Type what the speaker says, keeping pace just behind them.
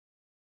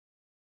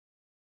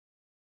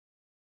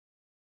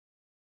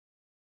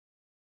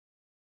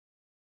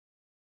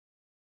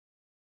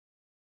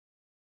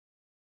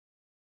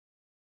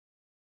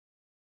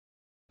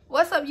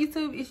What's up,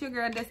 YouTube? It's your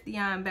girl Destiny.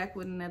 I'm back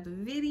with another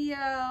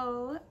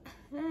video.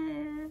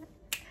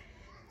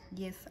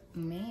 Yes,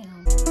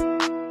 ma'am.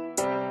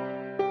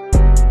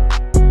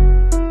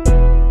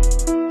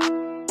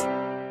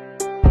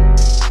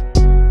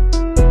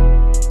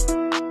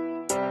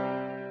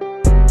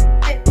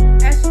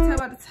 As you can tell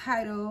by the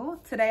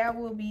title, today I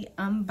will be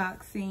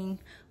unboxing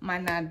my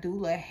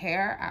Nadula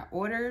hair I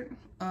ordered.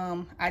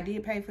 I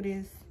did pay for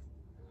this.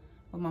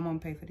 Well, my mom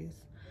paid for this.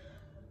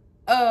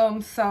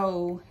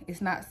 So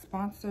it's not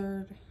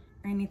sponsored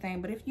or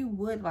anything, but if you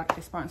would like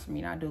to sponsor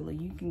me, Nadula,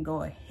 you can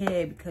go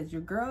ahead, because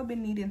your girl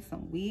been needing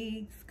some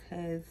wigs,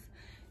 because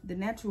the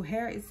natural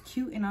hair is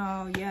cute and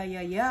all,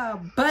 yeah,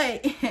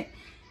 but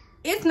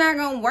it's not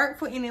gonna work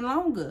for any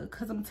longer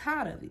because I'm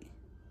tired of it,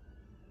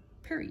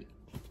 period.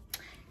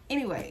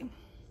 Anyway,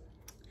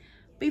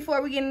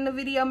 before we get in the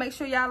video, make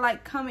sure y'all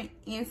like, comment,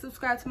 and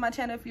subscribe to my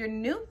channel if you're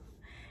new.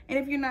 And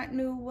if you're not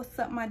new, what's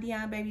up, my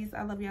Dion babies?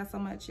 I love y'all so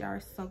much. Y'all are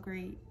so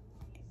great.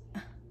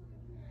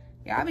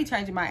 Yeah, I'll be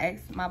changing my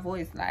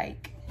voice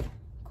like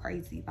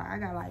crazy. Like, I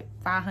got like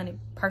 500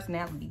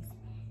 personalities.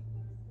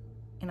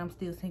 And I'm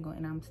still single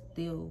and I'm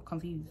still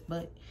confused.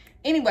 But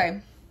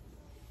anyway.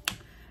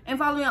 And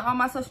follow me on all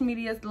my social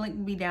medias. The link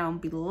will be down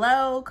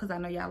below, because I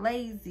know y'all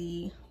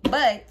lazy.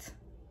 But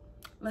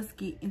let's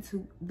get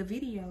into the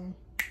video.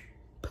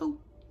 Pooh.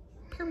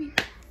 Period.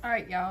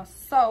 Alright, y'all.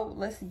 So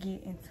let's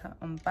get into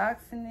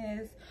unboxing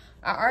this.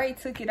 I already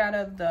took it out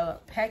of the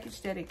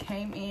package that it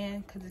came in,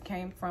 because it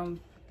came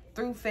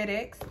through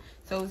FedEx.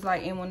 So it's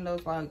like in one of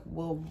those like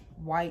little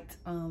white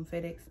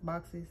FedEx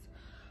boxes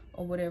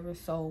or whatever.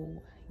 So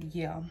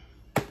yeah,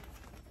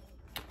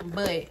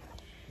 but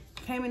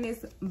came in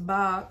this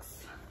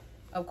box,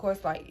 of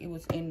course, like it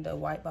was in the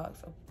white box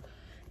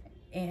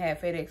and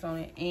had FedEx on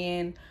it.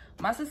 And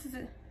my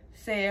sister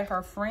said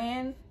her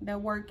friend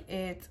that worked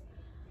at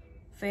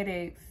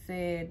FedEx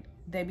said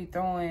they be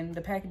throwing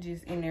the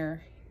packages in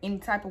there any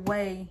type of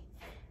way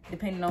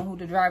depending on who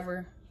the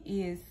driver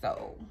is.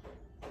 So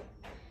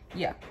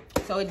yeah,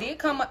 so it did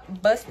come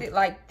busted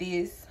like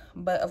this,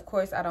 but of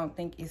course I don't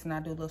think it's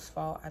Nadula's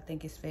fault. I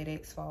think it's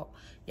FedEx fault.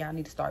 Y'all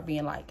need to start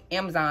being like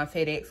Amazon,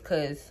 FedEx,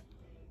 because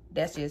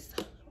that's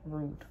just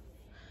rude.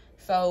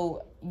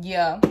 So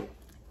yeah,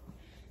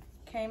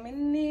 came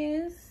in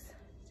this,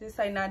 just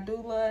say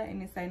Nadula,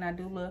 and it say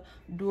Nadula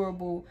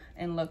durable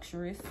and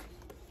luxurious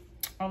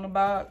on the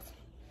box.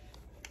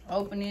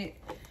 Open it.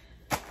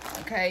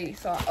 Okay,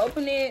 so I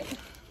open it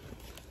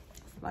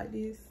like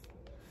this.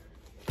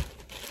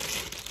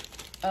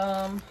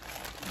 The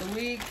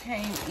wig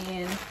came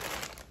in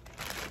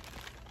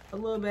a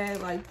little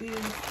bag like this.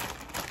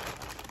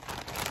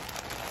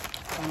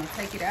 So I'm gonna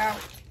take it out.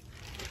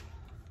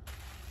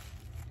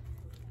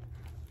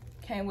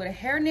 Came with a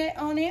hairnet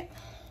on it.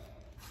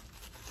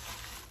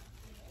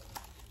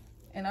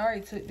 And I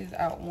already took this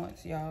out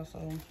once, y'all, so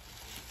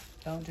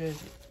don't judge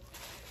it.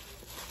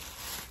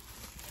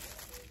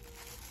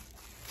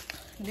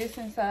 This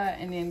inside,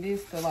 and then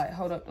this to like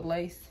hold up the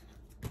lace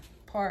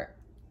part.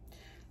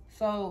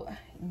 So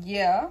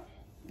yeah,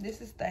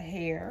 this is the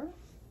hair.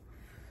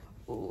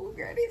 Ooh,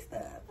 girl, this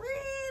stuff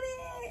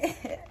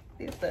pretty.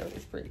 This stuff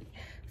is pretty.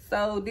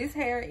 So this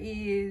hair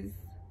is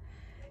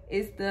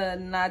the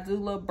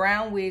Nadula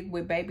brown wig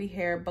with baby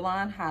hair,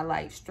 blonde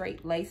highlight,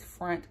 straight lace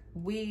front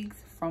wigs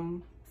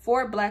from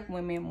 4 black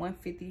women,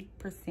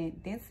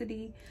 150%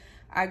 density.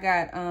 I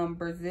got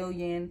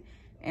Brazilian,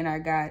 and I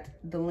got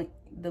the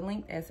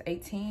length as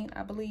 18,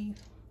 I believe,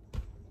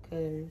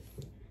 because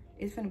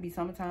it's gonna be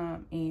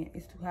summertime and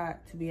it's too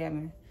hot to be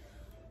having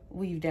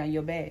weave down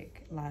your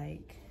back.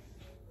 Like,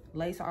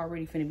 lace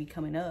already finna be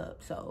coming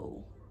up,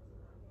 so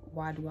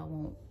why do I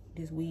want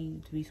this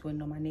weave to be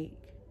sweating on my neck?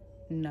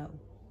 No.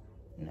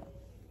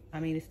 I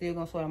mean, it's still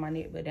gonna sweat on my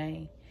neck, but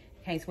dang,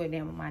 can't sweat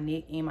down my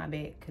neck and my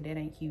back, because that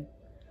ain't cute.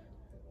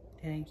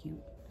 That ain't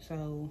cute.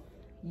 So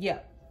yeah,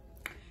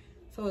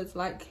 so it's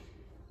like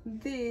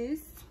this.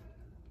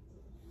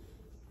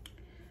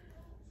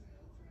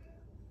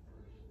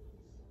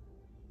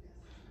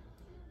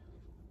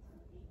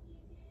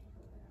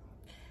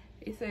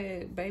 It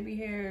said baby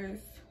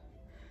hairs.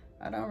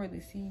 I don't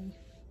really see,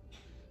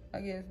 I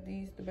guess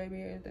these the baby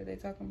hairs that they're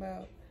talking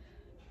about.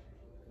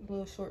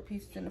 Little short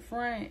pieces in the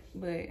front,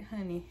 but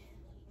honey,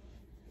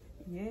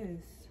 yes,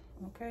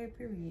 okay,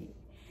 period.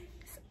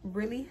 It's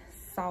really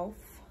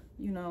soft.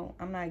 You know,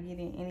 I'm not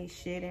getting any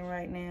shedding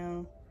right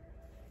now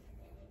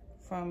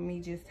from me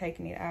just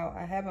taking it out.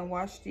 I haven't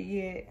washed it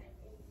yet.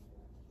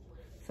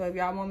 So if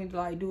y'all want me to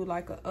like do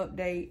like an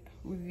update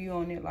review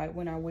on it, like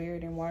when I wear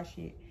it and wash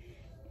it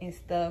and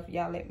stuff,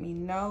 y'all let me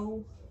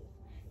know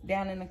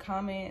down in the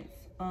comments.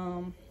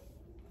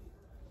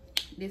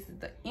 This is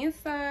the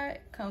inside.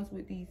 Comes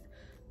with these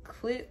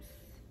clips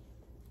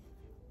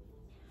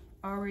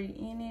already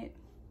in it.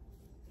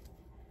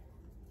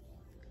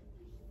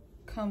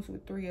 Comes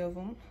with 3 of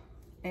them,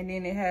 and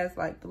then it has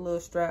like the little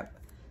strap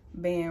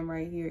band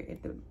right here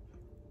at the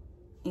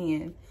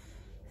end.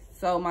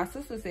 So my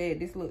sister said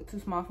this looked too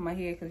small for my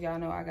head, because y'all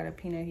know I got a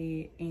peanut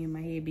head and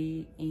my head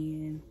big,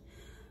 and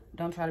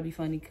don't try to be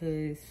funny,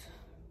 because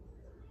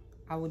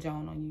I will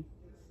joan on you,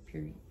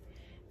 period.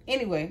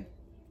 Anyway,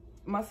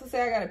 my sister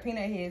said I got a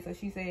peanut head, so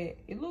she said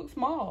it looks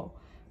small,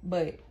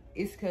 but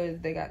it's because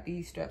they got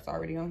these straps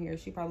already on here.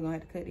 She probably gonna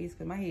have to cut these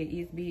because my head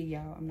is big,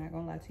 y'all. I'm not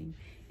gonna lie to you.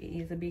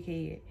 It is a big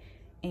head.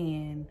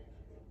 And,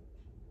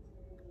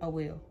 oh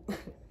well.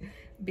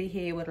 Big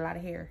head with a lot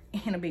of hair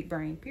and a big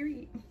brain,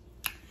 period.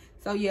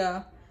 So,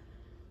 yeah.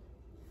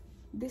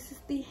 This is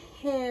the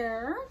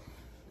hair.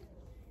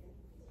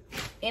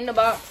 In the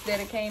box that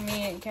it came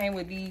in, it came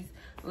with these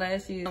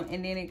lashes.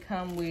 And then it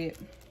come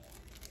with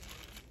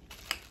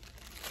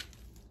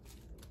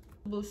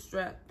little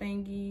strap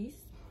thingies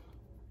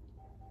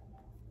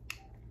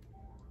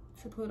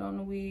to put on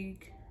the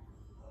wig.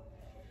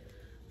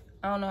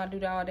 I don't know how to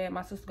do all that.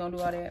 My sister's gonna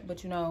do all that,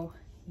 but you know,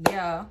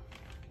 yeah.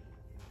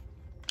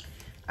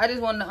 I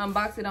just wanted to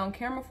unbox it on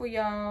camera for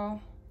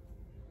y'all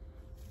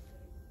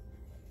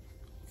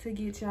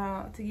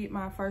to get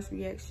my first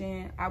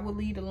reaction. I will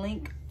leave a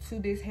link to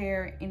this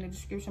hair in the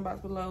description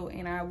box below,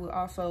 and I will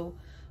also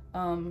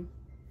show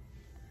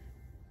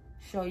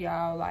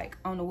y'all like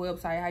on the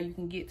website how you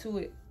can get to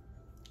it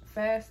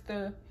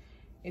faster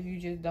if you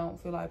just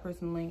don't feel like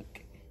pressing the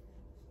link.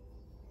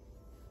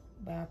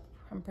 But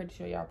I'm pretty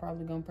sure y'all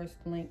probably gonna press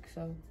the link,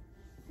 so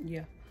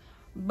yeah.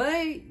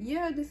 But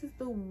yeah, this is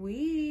the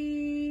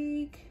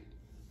wig.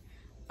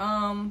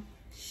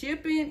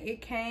 Shipping,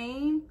 it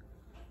came,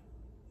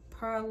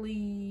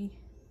 probably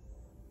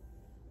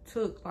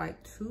took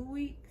like 2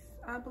 weeks,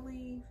 I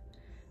believe.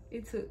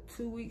 It took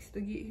 2 weeks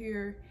to get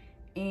here,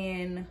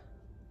 and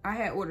I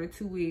had ordered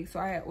 2 wigs. So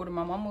I had ordered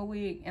my mama a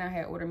wig and I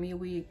had ordered me a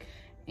wig,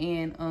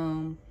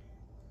 and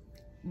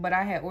but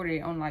I had ordered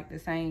it on like the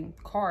same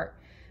cart,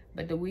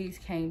 but the wigs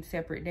came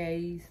separate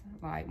days.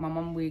 Like my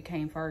mama wig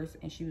came first,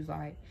 and she was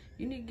like,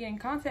 you need to get in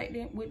contact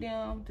with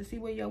them to see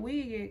where your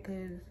wig is,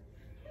 because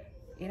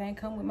it ain't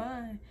come with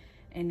mine.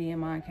 And then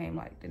mine came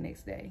like the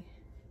next day.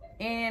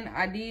 And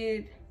I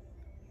did,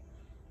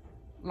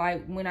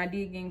 like when I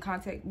did get in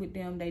contact with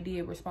them, they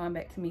did respond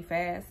back to me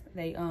fast.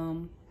 They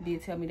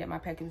did tell me that my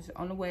package was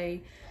on the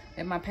way,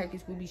 that my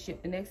package would be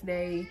shipped the next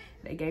day.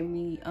 They gave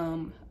me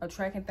a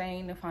tracking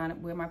thing to find out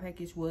where my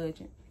package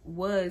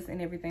was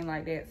and everything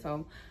like that.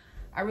 So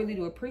I really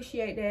do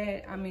appreciate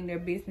that. I mean, their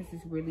business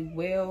is really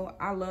well.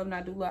 I love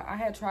Nadula. I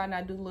had tried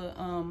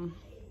Nadula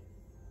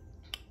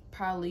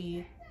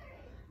probably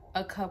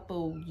a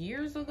couple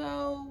years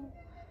ago.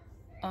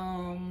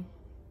 I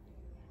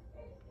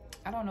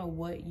don't know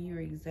what year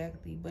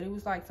exactly, but it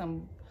was like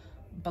some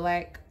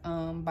black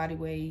body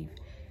wave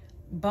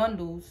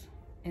bundles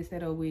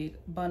instead of wig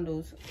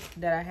bundles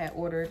that I had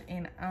ordered,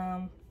 and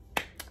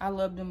I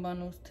love them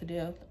bundles to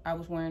death. I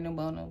was wearing them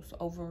bundles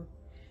over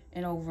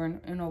and over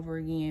and over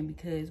again,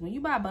 because when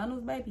you buy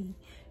bundles, baby,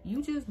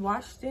 you just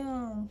wash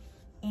them,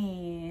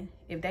 and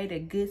if they the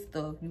good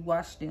stuff, you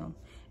wash them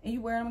and you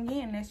wear them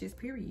again. That's just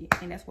period.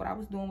 And that's what I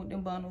was doing with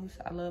them bundles.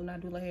 I love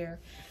Nadula hair,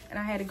 and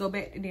I had to go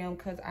back to them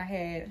because I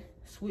had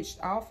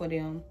switched off of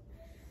them,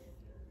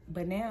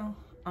 but now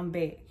I'm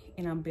back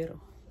and I'm better.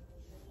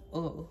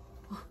 Oh,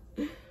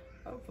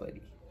 I'm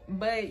funny.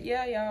 But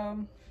yeah,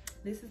 y'all,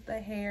 this is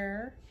the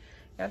hair.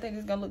 Y'all think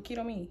it's gonna look cute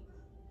on me?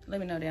 Let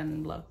me know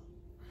down below.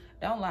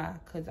 Don't lie,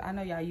 because I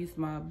know y'all used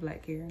my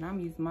black hair, and I'm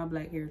using my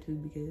black hair too,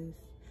 because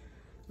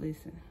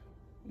listen,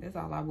 that's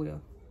all I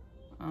will.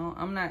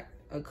 I'm not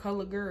a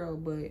color girl,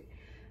 but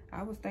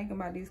I was thinking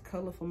about this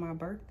color for my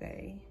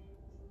birthday.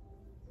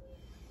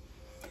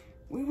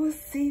 We will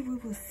see, we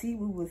will see,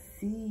 we will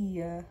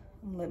see. I'm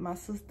gonna let my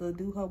sister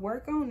do her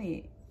work on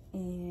it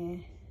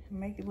and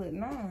make it look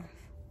nice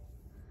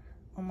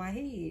on my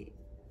head.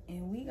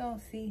 And we gonna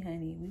see,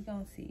 honey, we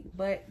gonna see.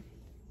 But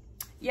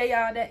yeah,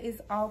 y'all, that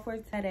is all for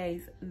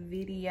today's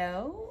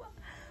video.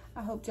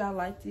 I hope y'all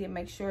liked it.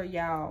 Make sure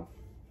y'all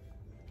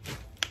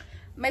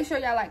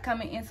like,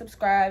 comment, and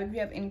subscribe. If you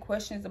have any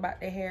questions about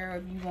the hair, or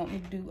if you want me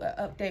to do an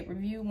update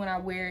review when I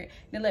wear it,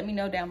 then let me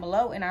know down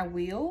below, and I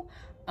will.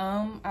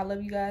 I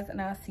love you guys,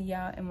 and I'll see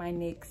y'all in my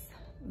next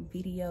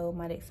video,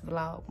 my next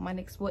vlog, my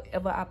next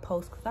whatever I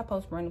post, because I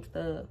post random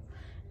stuff.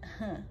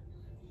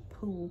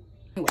 Cool.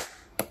 Anyway,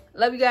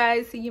 love you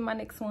guys. See you in my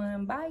next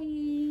one.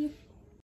 Bye.